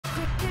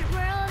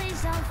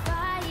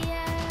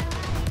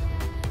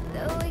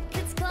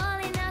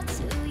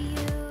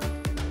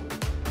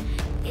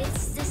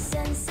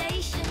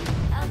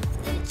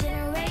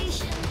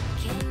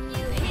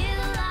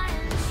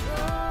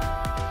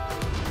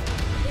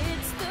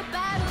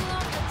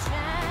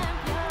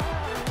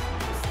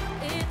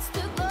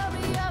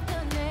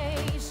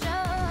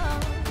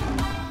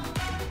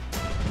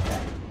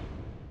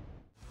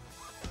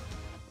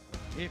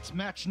It's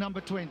match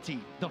number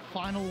 20, the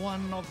final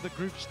one of the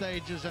group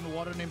stages, and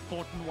what an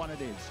important one it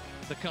is.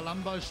 The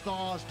Colombo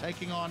Stars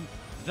taking on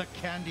the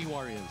Kandy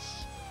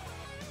Warriors.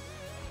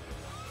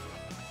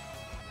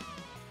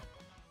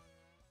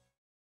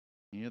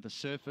 Yeah, the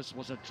surface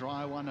was a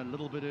dry one a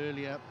little bit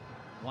earlier.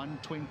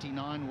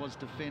 129 was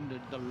defended.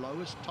 The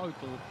lowest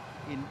total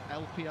in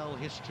LPL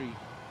history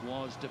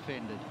was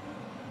defended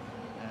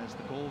as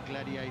the Gall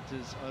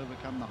Gladiators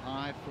overcome the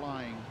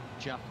high-flying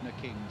Jaffna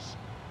Kings.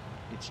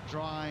 It's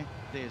dry,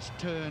 there's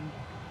turn,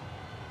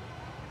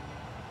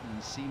 and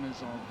the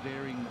Seamers are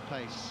varying the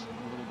pace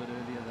a little bit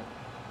earlier.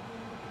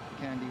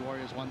 The Kandy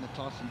Warriors won the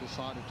toss and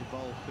decided to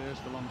bowl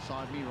first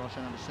alongside me,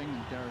 Roshan Singh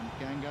and Darren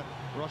Ganga.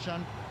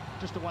 Roshan,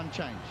 just a one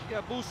change. Yeah,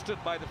 boosted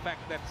by the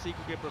fact that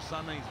Sikuke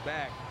Prasanna is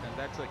back, and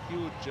that's a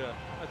huge,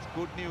 that's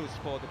good news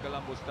for the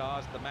Colombo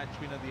Stars, the match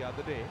winner the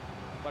other day.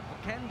 But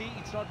for Kandy,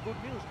 it's not good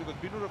news because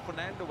Binura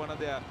Fernando, one of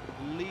their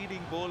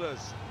leading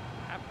bowlers,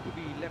 have to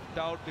be left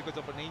out because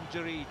of an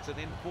injury. It's an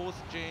enforced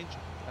change,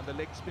 and the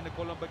leg spinner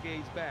Colombo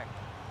is back.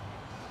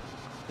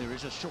 There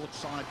is a short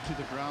side to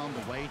the ground,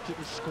 away to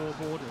the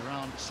scoreboard,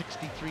 around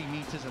 63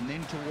 metres, and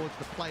then towards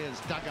the players'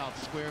 dugout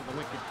square of the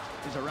wicket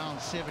is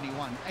around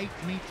 71. 8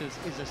 metres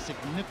is a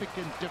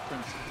significant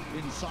difference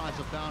in size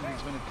of boundaries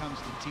when it comes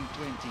to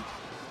T20.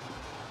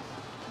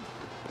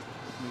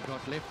 We've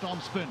got left arm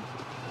spin.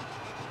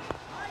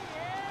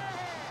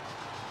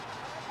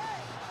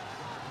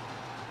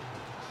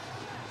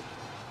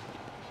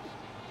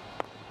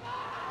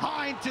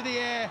 High into the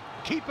air,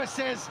 keeper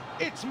says,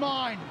 it's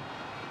mine,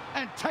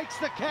 and takes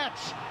the catch,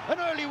 an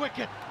early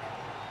wicket.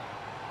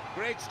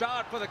 Great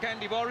start for the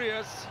Kandy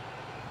Warriors.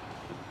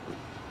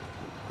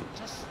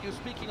 Just you're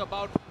speaking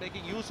about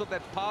making use of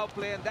that power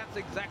play, and that's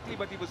exactly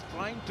what he was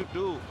trying to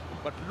do.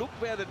 But look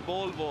where that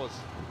ball was.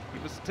 He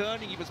was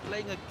turning, he was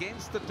playing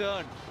against the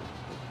turn.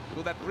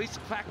 So that risk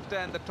factor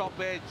and the top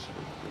edge.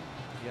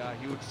 Yeah,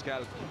 huge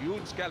scalp,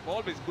 huge scalp.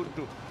 Always good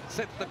to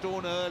set the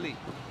tone early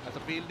as a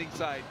fielding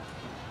side.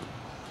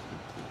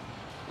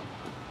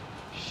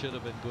 Should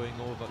have been going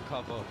over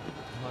cover,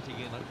 not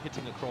again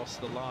hitting across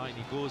the line.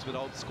 He goes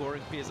without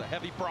scoring, pays a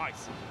heavy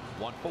price.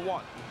 1 for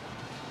 1.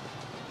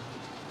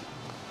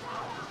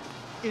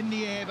 In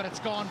the air, but it's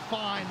gone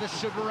fine. This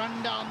should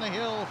run down the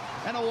hill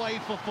and away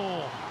for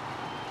 4.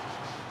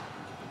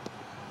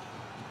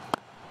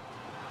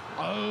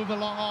 Over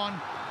long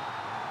on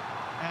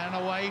and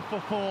away for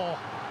 4.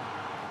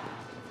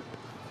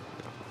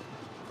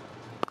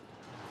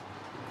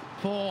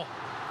 4.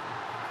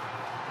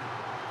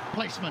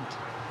 Placement.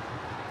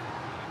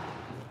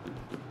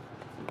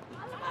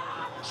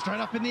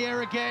 Straight up in the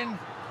air again.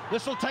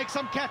 This will take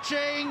some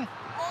catching.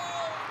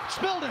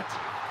 Spilled it.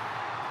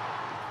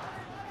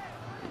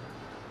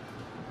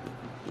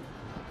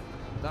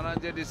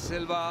 Dhananjay De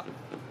Silva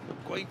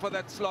going for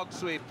that slog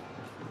sweep.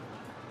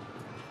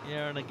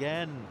 Yeah, and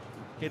again,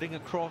 hitting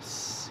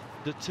across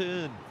the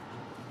turn.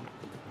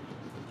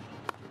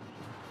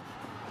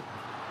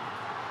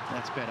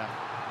 That's better.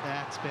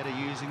 That's better,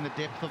 using the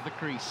depth of the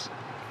crease.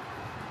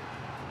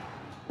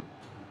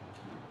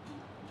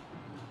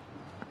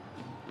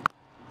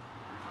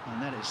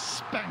 And that is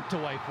spanked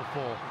away for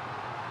 4.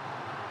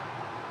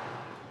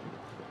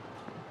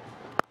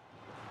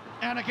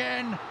 And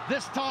again,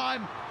 this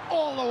time,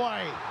 all the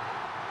way.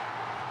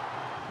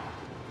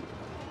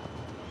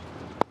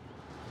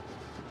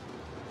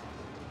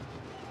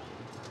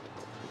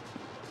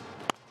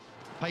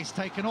 Pace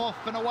taken off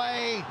and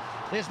away.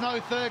 There's no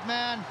third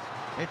man.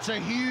 It's a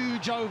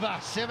huge over,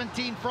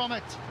 17 from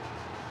it.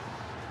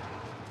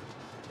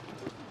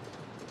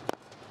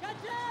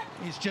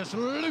 He's just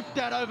looped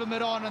that over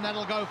mid-on, and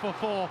that'll go for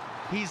 4.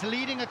 He's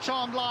leading a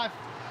charmed life,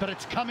 but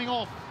it's coming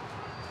off.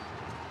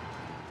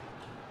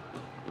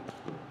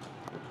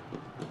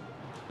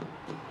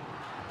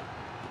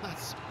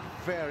 That's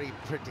very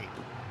pretty.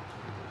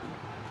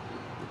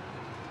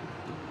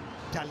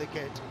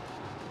 Delicate.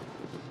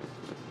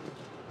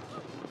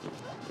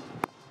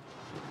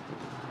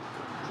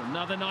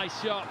 Another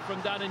nice shot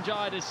from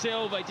Dhananjay De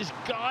Silva. He just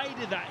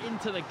guided that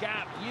into the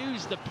gap,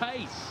 used the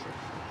pace.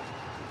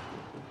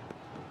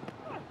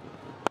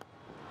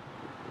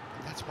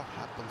 That's what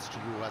happens to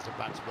you as a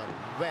batsman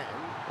when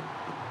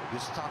you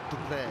start to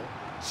play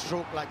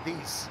stroke like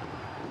these.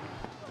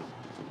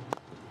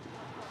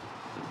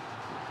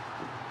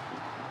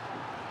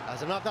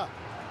 As another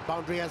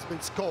boundary has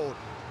been scored.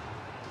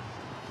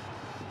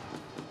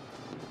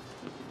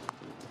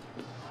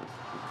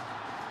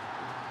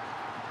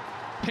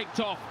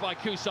 Picked off by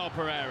Kusal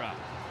Pereira.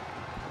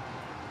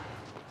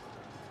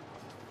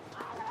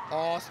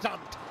 Oh,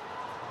 stumped.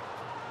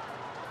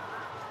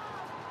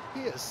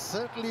 He has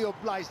certainly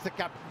obliged the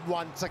captain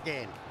once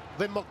again.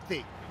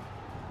 Vimukti.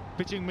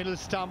 Pitching middle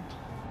stump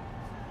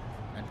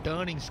and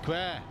turning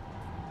square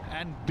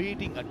and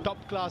beating a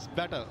top-class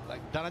batter like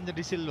Dhananjay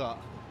De Silva.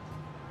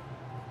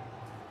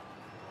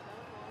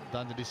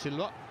 Dhananjay De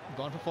Silva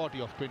gone for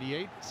 40 off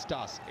 28,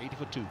 Stars 80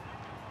 for 2.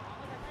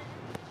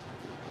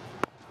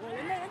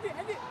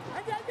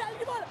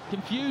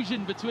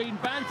 Confusion between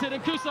Banton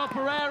and Kusal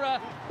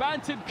Pereira.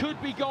 Banton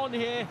could be gone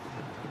here.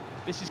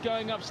 This is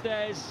going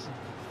upstairs.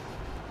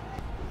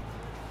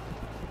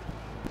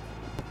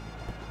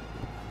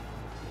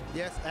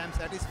 Yes, I am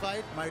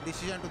satisfied. My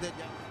decision to the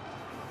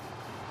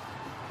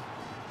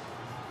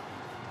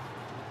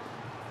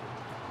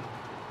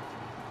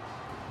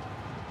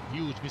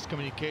Huge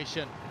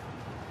miscommunication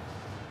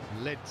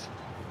led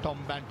Tom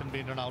Banton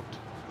being run out.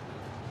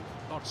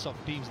 Lots of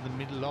teams in the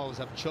middle overs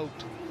have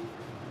choked.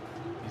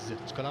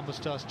 It's Colombo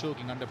Stars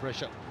choking under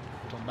pressure.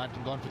 Tom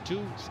Banton gone for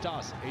 2,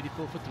 Stars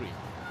 84 for 3.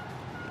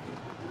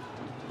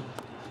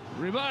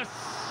 Reverse.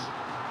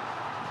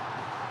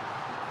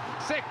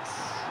 6.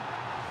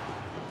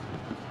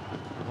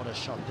 What a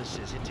shot this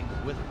is, hitting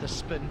with the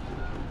spin,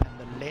 and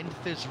the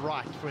length is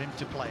right for him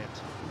to play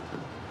it.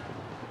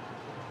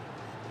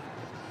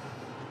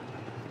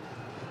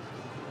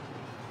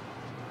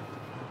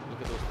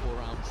 Look at those 4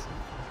 rounds.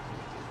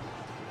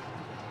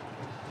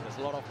 There's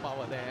a lot of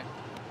power there.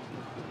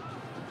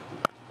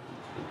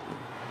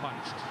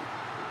 Punched.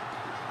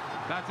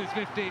 That's his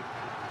 50.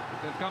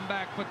 They'll come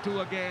back for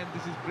 2 again.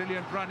 This is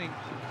brilliant running.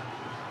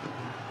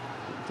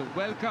 It's a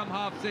welcome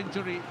half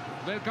century.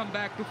 Welcome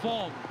back to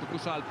form to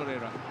Kusal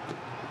Pereira.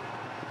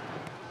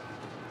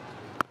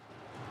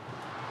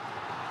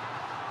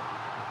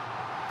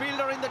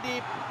 Fielder in the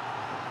deep.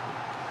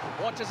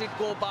 Watches it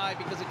go by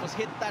because it was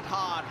hit that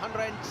hard.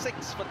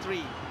 106 for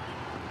 3.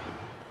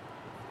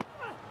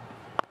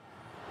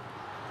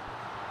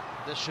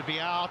 This should be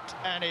out,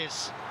 and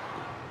is.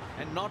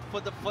 And not for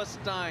the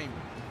first time,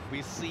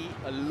 we see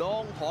a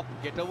long hop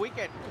get a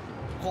wicket.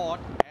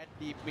 Caught at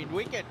deep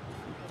mid-wicket.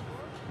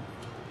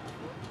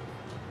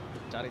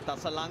 Charita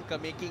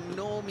Salanka making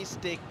no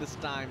mistake this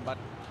time, but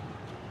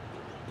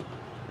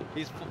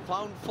he's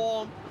found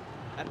form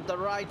at the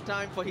right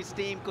time for his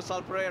team,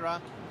 Kusal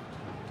Pereira.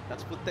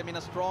 That's put them in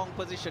a strong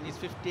position. He's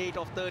 58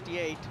 of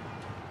 38.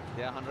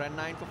 They're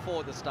 109 for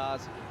 4, the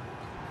Stars.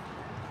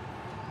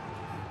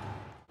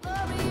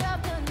 Glory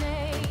of the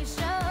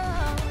nation.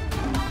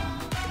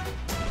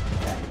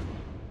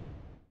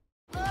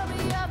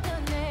 Glory of the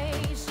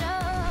nation.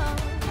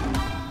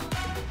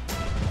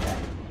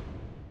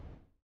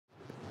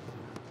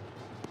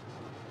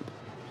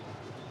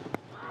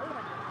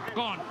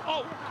 Gone.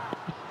 Oh!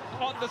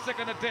 On the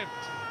second attempt.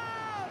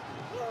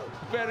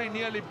 Very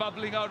nearly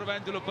bubbling out of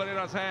Angelo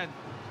Pereira's hand.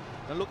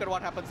 Now look at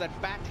what happens.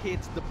 That bat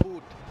hits the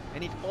boot,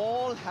 and it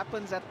all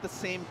happens at the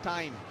same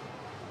time.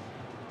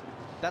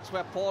 That's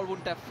where Paul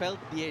wouldn't have felt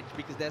the edge,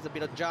 because there's a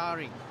bit of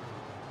jarring.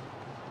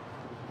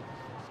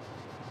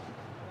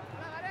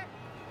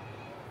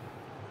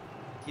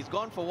 He's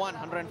gone for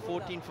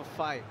 114 for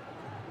 5.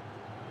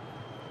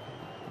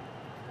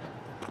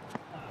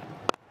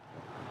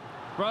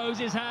 Throws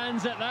his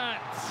hands at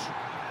that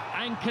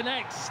and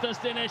connects, does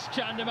Dinesh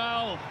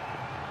Chandimal.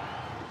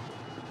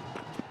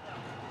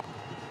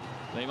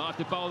 They might have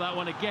to bowl that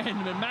one again,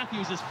 and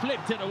Matthews has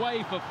flipped it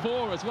away for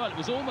 4 as well. It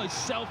was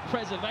almost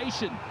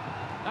self-preservation.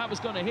 That was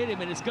going to hit him,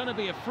 and it's going to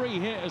be a free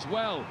hit as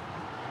well.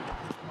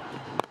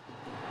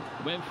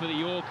 Went for the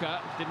Yorker,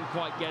 didn't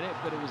quite get it,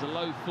 but it was a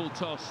low full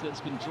toss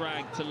that's been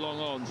dragged to long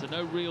on, so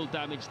no real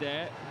damage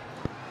there.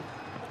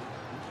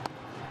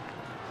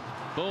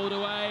 Balled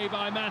away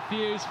by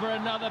Matthews for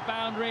another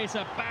boundary. It's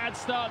a bad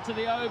start to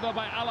the over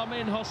by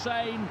Alamin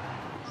Hossain.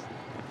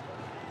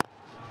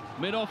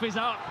 Mid-off is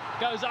up,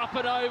 goes up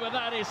and over.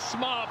 That is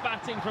smart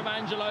batting from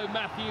Angelo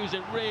Matthews,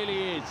 it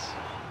really is.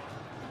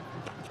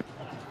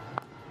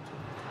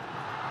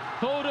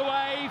 Pulled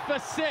away for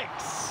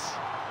 6.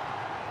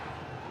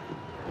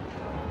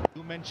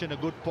 You mentioned a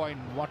good point,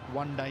 what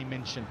one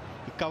dimension.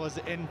 He covers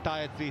the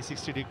entire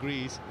 360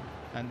 degrees,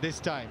 and this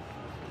time,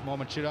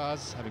 Mohammad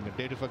Shiraz having a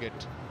day to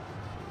forget.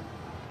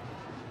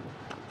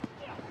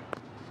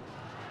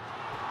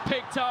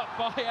 Picked up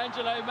by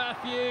Angelo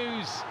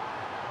Matthews.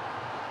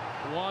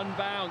 1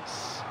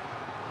 bounce.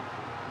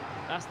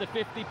 That's the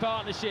 50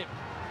 partnership.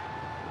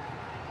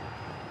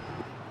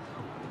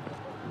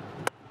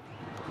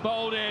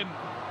 Bowled him.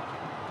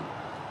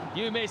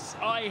 You miss,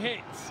 I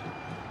hit.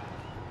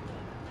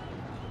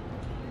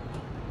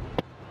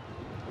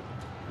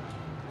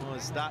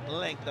 Was that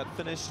length that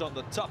finished on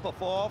the top of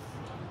off.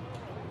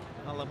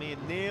 Alamin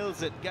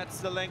nails it, gets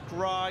the length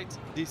right,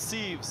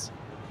 deceives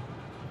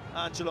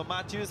Angelo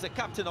Matthews, the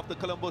captain of the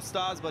Colombo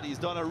Stars, but he's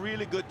done a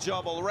really good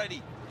job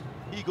already.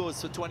 He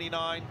goes for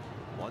 29,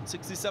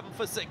 167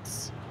 for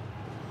 6.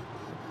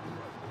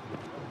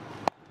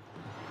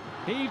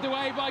 Heaved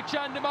away by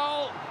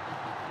Chandimal.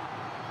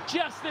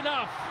 Just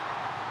enough.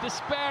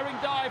 Despairing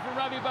dive from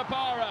Ravi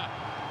Bapara.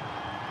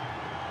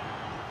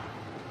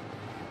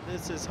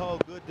 This is how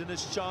good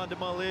Dinesh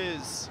Chandimal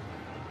is.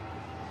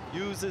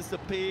 Uses the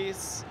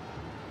pace.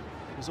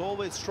 He's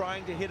always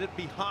trying to hit it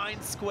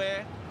behind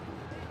square.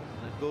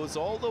 And it goes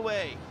all the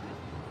way.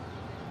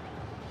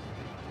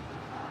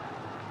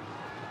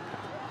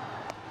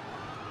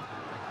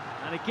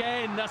 And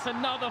again, that's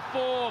another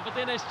 4 for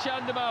Dinesh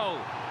Chandimal.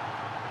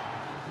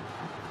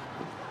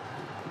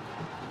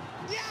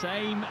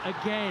 Same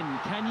again.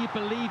 Can you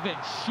believe it?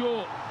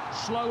 Short,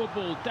 slower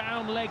ball,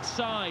 down leg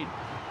side.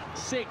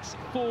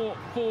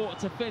 6-4-4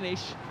 to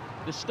finish.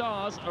 The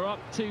Stars are up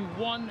to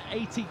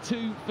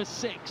 182 for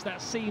 6.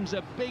 That seems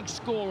a big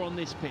score on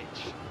this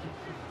pitch.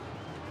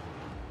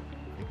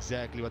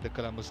 Exactly what the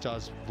Colombo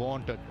Stars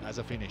wanted as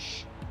a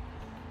finish.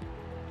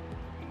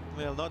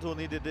 Well, not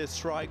only did they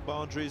strike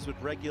boundaries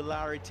with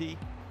regularity,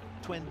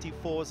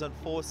 24s and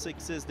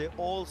 4-6s, they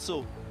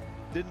also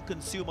didn't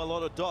consume a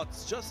lot of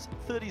dots, just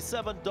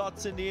 37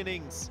 dots in the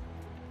innings.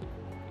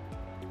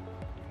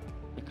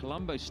 The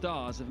Colombo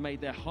Stars have made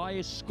their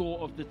highest score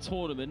of the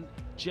tournament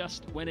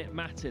just when it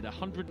mattered,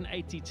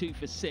 182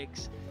 for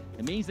 6.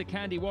 It means the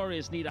Kandy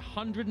Warriors need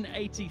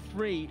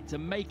 183 to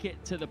make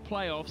it to the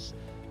playoffs.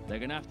 They're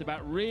going to have to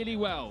bat really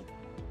well.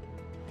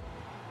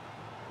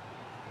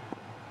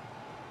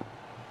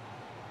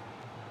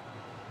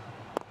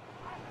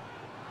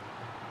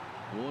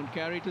 Won't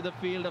carry to the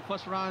field. The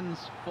first runs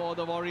for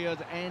the Warriors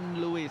and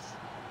Lewis.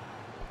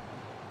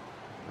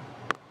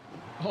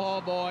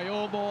 Oh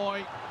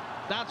boy,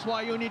 that's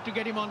why you need to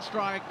get him on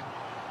strike.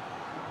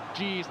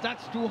 Geez,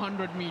 that's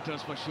 200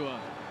 meters for sure,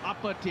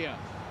 upper tier.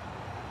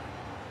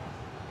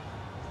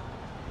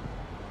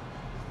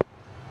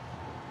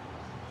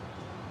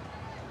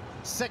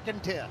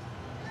 Second tier,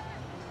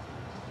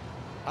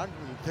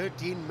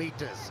 113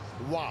 meters.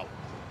 Wow.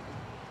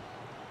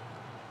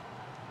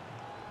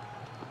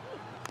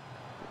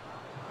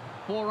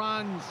 Four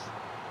runs.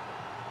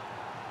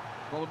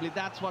 Probably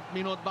that's what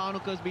Minod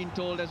Bhanuka's been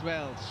told as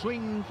well.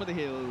 Swing for the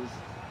hills.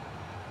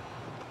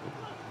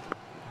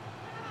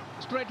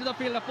 Straight to the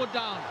field, a put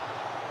down.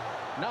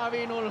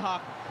 Naveen ul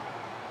Haq.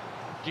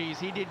 Geez,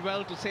 he did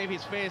well to save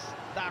his face.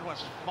 That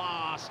was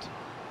fast.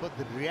 But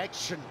the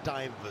reaction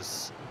time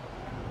was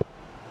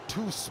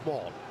too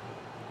small.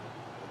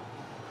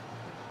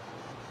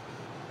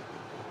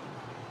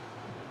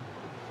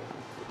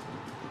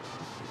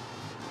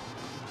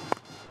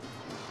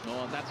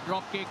 Oh, that's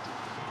drop kicked.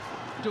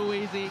 Too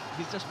easy.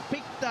 He's just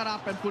picked that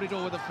up and put it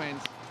over the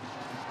fence.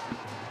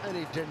 And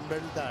he didn't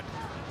build that.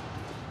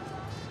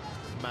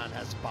 Man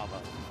has power.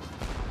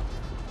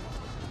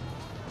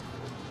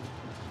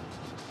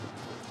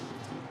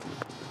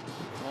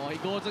 Oh, he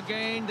goes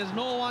again. There's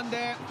no one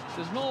there.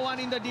 There's no one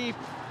in the deep.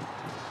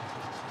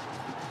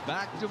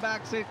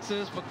 Back-to-back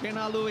sixes for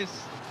Kenna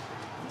Lewis.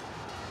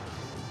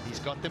 He's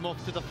got them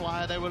off to the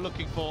flyer they were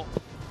looking for.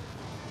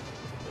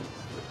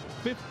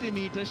 50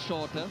 meters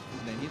shorter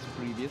than his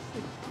previous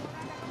six.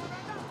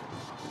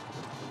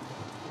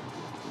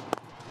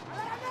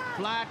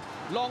 Flat,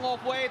 long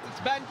off weight, it's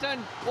Banton.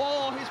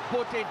 Oh, he's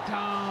put it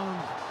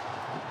down.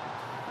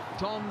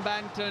 Tom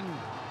Banton.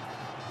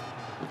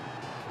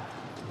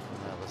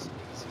 That was an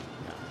easy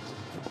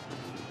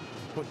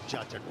catch. Could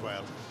judge it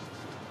well.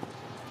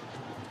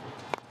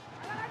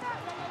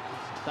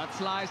 That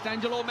sliced.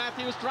 Angelo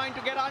Matthews trying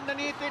to get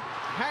underneath it.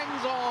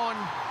 Hangs on.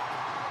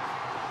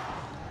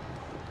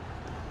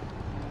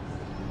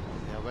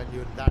 Yeah, when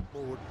you're in that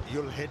mood,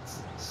 you'll hit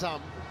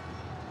some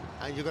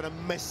and you're going to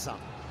miss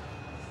some.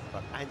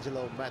 But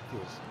Angelo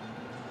Matthews,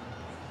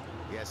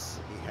 yes,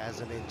 he has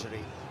an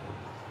injury,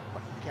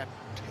 but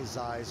kept his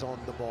eyes on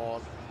the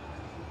ball.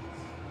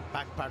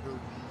 Back paddle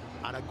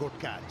and a good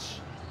catch.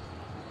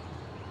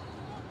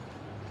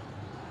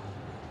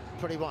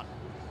 21.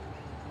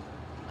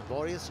 And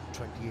Warriors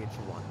 28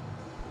 for 1.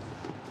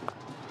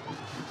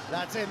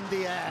 That's in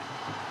the air.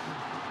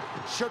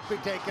 Should be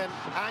taken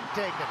and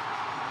taken.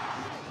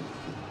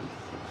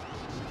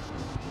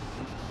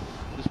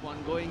 This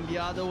one going the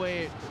other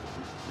way.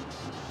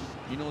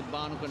 Minod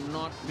Bhanuka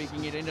not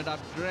picking it, ended up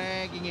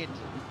dragging it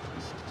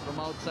from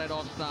outside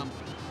off stump.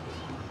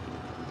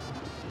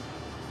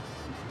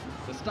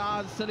 The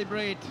Stars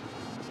celebrate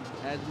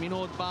as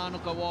Minod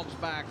Bhanuka walks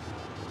back,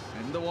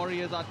 and the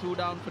Warriors are 2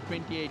 down for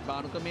 28.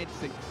 Bhanuka made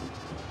 6.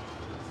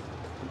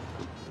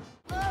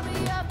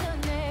 Glory of the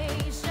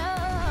nation.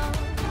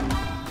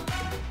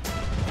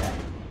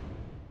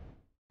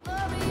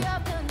 Glory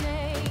of the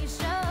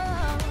nation.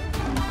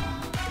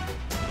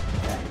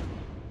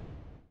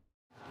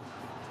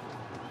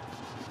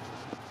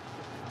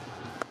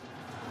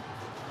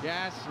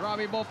 Yes,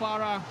 Ravi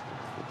Bopara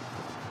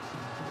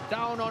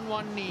down on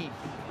one knee.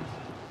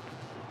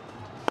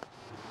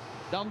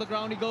 Down the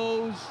ground he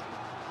goes.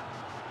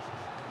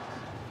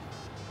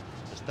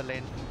 Just the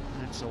length,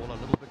 it's all a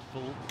little bit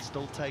full.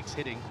 Still takes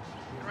hitting.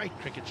 Great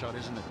cricket shot,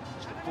 isn't it?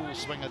 Just a full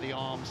swing of the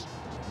arms,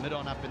 mid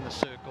on up in the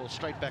circle,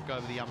 straight back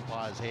over the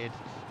umpire's head.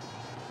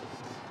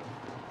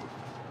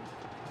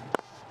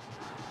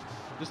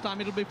 This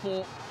time it'll be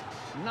 4.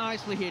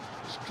 Nicely hit,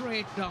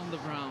 straight down the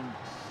ground.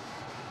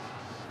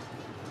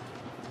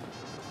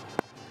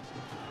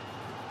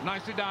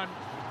 Nicely done.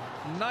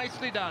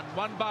 Nicely done.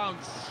 One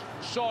bounce.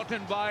 Short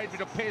and wide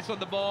with a pace on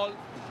the ball.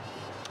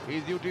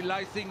 He's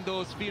utilizing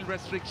those field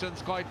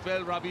restrictions quite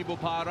well, Ravi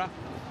Bopara.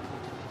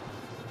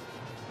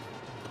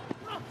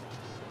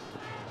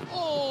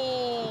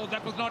 Oh,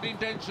 that was not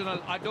intentional.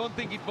 I don't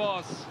think it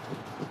was.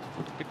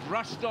 It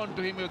rushed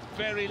onto him. He was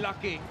very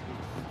lucky.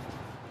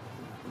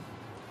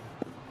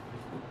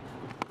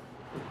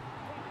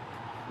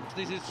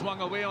 This is swung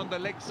away on the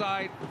leg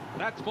side.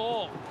 That's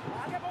 4.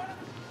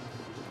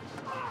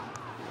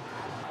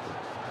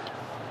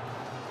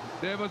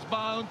 There was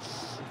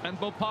bounce, and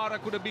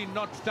Bopara could have been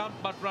not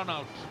stumped but run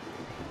out.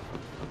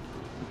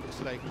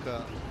 Looks like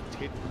it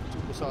hit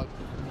Tukusal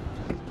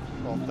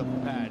off the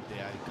pad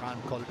there. I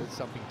can't call it a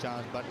stumping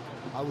chance, but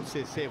I would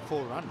say save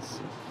 4 runs.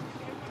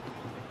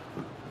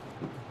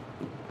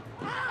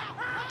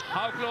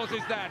 How close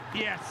is that?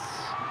 Yes.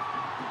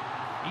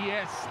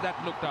 Yes,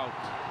 that looked out.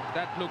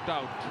 That looked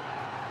out.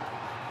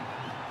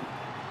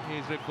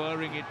 He's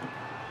referring it.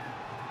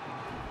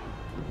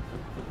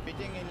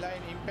 Pitching in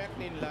line, impact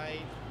in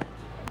line.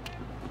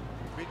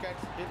 Wicket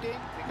sitting,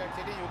 you can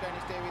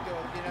stay with your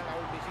original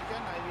out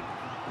decision.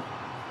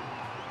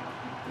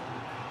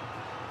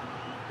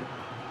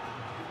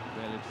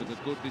 Well, it was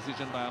a good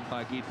decision by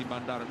umpire Geeti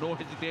Bandara. No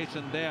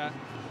hesitation there.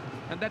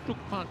 And that took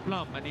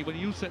plumb, and even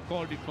you said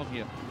called it from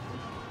here.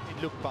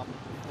 It looked plumb,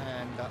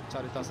 and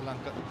Charita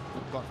Salanka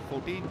got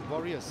 14.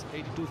 Warriors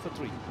 82 for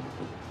 3.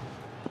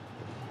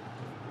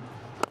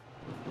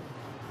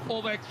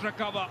 Over extra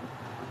cover.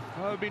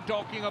 I've been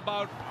talking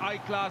about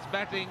high-class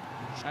batting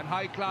and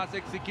high-class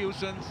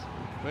executions.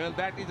 Well,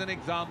 that is an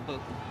example.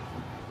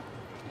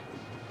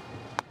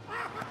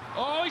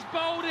 Oh, he's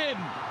bowled him!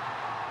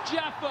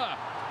 Jaffa!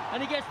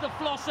 And he gets the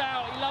floss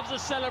out. He loves a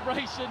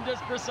celebration, does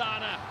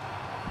Prasanna.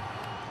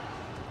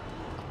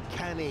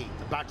 Canny,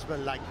 the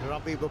batsman like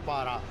Ravi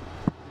Bopara,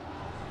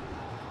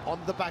 on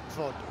the back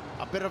foot,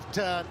 a bit of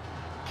turn,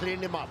 clean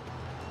him up.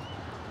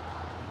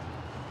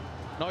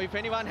 Now, if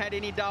anyone had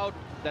any doubt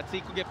that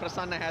Sikuge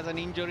Prasanna has an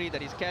injury,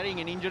 that he's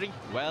carrying an injury,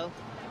 well,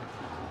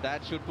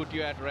 that should put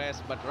you at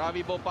rest. But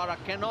Ravi Bopara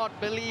cannot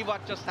believe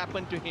what just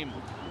happened to him.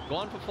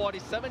 Gone for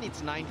 47,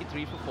 it's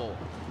 93 for 4.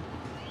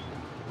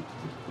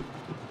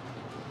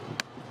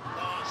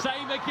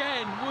 Same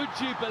again, would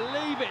you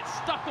believe it?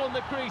 Stuck on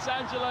the crease,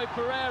 Angelo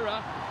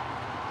Pereira.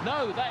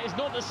 No, that is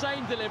not the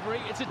same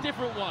delivery, it's a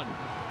different one.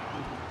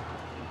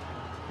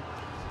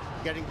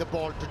 Getting the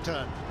ball to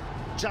turn,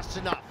 just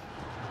enough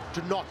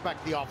to knock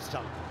back the off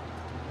stump.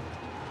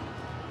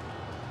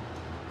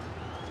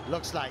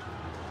 Looks like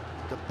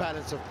the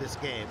balance of this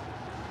game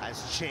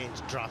has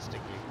changed drastically.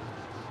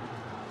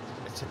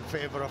 It's in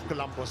favor of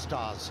Colombo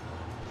Stars.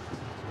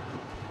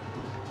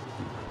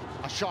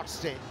 A short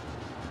stay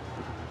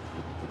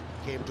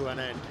came to an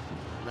end,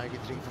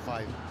 93 for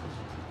 5.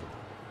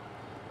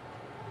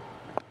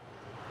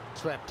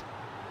 Swept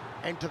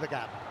into the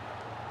gap.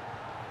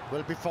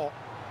 Will be 4.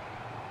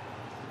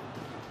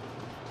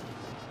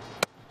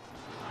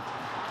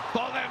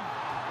 For them.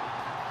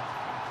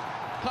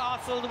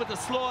 Castled with a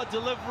slower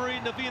delivery.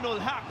 Naveen ul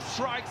Haq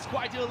strikes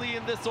quite early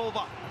in this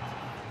over.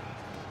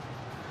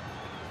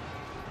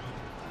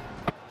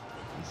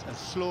 It's a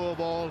slower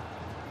ball.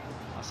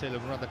 Marcelo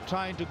Granada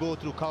trying to go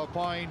through cover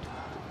point.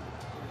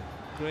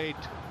 Great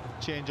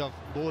change of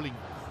bowling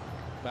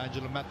by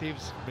Angelo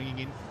Matthews, bringing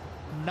in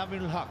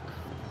Naveen ul Haq.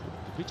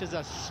 Pitches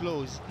are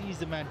slow. He's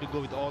the man to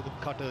go with all the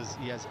cutters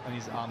he has in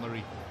his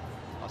armory.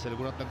 Marcelo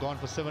Granada gone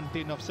for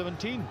 17 of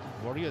 17.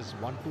 Warriors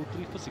 1, 2,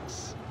 3 for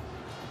 6.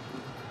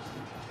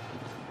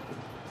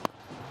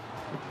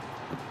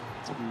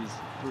 He's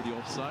through the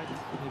offside.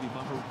 Maybe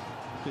Maher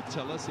could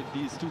tell us if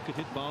these two could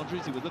hit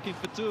boundaries. He was looking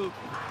for 2.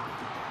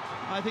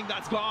 I think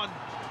that's gone.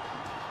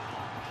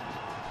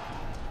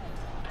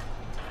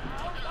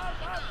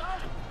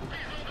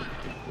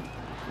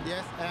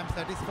 Yes, I am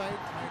satisfied.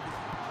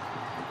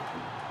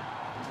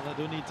 Well, I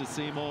don't need to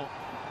say more.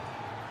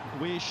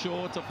 Way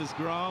short of his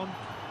ground.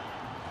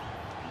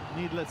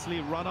 Needlessly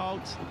run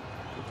out.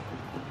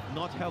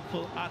 Not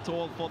helpful at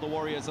all for the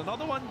Warriors.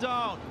 Another one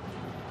down.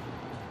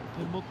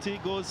 And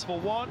Mukti goes for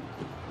 1.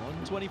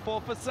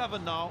 124 for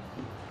 7 now.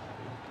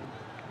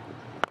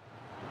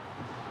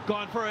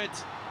 Gone for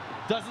it.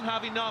 Doesn't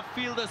have enough.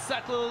 Fielder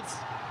settles.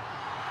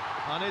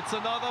 And it's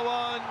another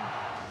one.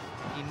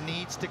 He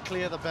needs to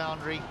clear the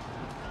boundary.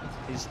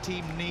 His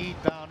team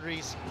need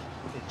boundaries.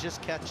 It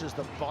just catches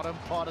the bottom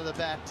part of the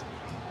bat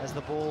as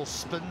the ball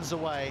spins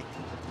away.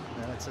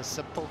 And it's a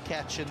simple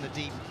catch in the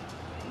deep.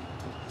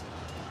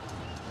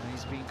 And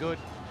he's been good.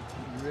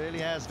 He really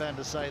has, Van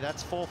der Say.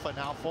 That's 4 for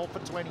now, 4 for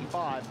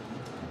 25.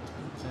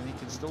 And he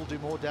can still do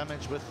more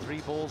damage with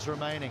 3 balls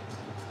remaining.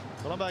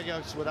 Colombo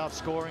goes without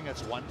scoring.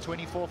 It's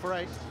 124 for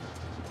 8.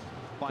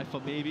 5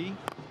 for maybe.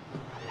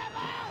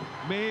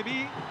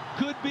 Maybe.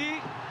 Could be.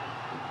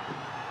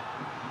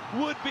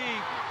 Would be.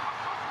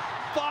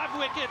 5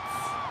 wickets.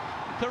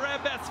 Career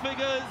best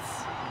figures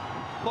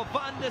for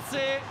Van der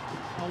Say.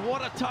 And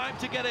what a time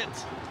to get it.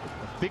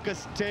 The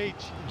biggest stage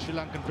in Sri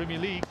Lankan Premier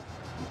League.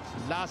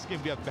 Last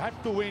game we have had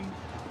to win,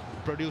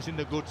 producing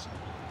the goods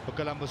for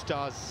Colombo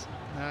Stars.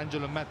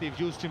 Angelo Matthews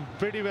used him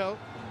pretty well.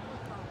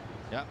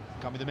 Yeah,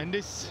 Kamida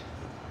Mendes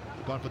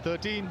gone for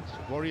 13.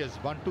 Warriors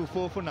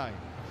 124 for 9.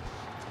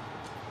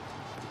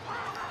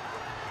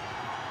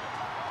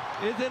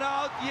 Is it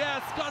out?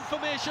 Yes,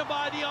 confirmation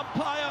by the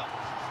umpire.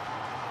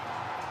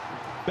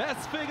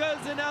 Best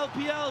figures in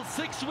LPL,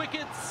 6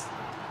 wickets.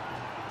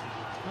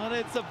 And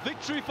it's a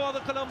victory for the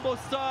Colombo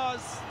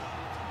Stars.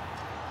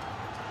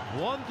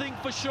 One thing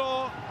for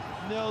sure,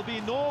 there'll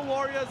be no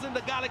Warriors in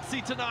the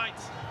Galaxy tonight.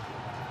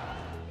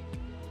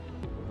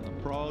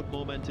 proud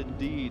moment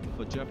indeed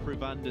for Jeffrey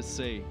Van der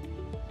Say.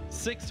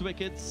 6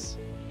 wickets,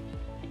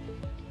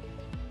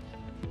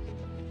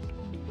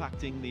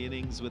 impacting the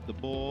innings with the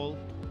ball,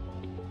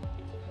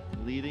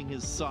 leading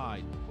his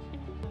side.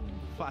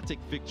 Emphatic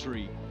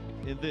victory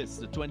in this,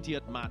 the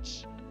 20th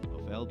match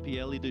of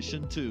LPL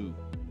Edition 2.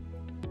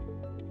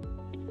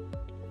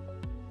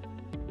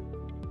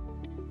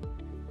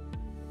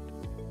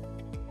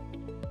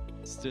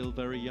 Still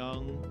very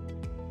young,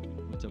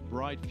 with a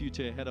bright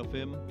future ahead of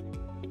him.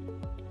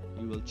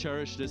 He will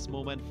cherish this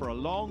moment for a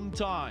long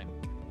time.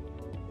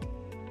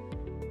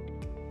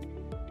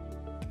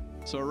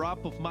 So a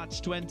wrap of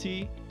match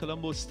 20,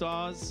 Colombo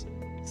Stars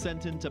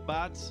sent into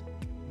bat.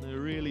 They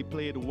really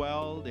played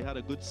well. They had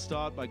a good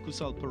start by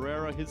Kusal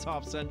Pereira. His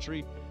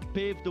half-century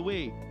paved the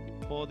way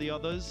for the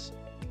others.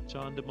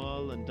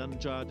 Chandimal and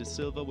Dhananjaya De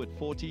Silva with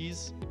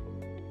 40s.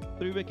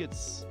 3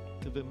 wickets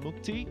to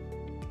Vimukti,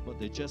 but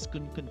they just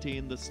couldn't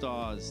contain the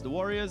Stars. The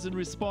Warriors in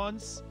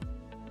response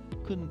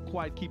couldn't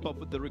quite keep up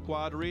with the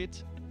required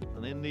rate,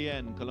 and in the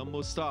end,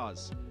 Colombo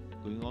Stars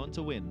going on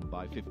to win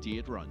by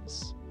 58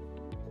 runs.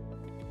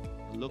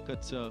 A look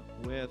at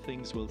where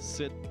things will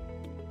sit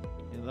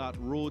in that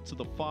road to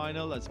the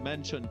final. As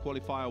mentioned,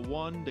 qualifier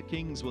 1, the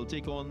Kings will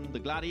take on the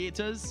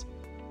Gladiators,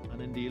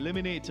 and in the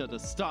eliminator, the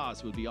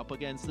Stars will be up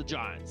against the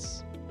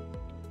Giants.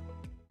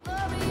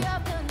 Glory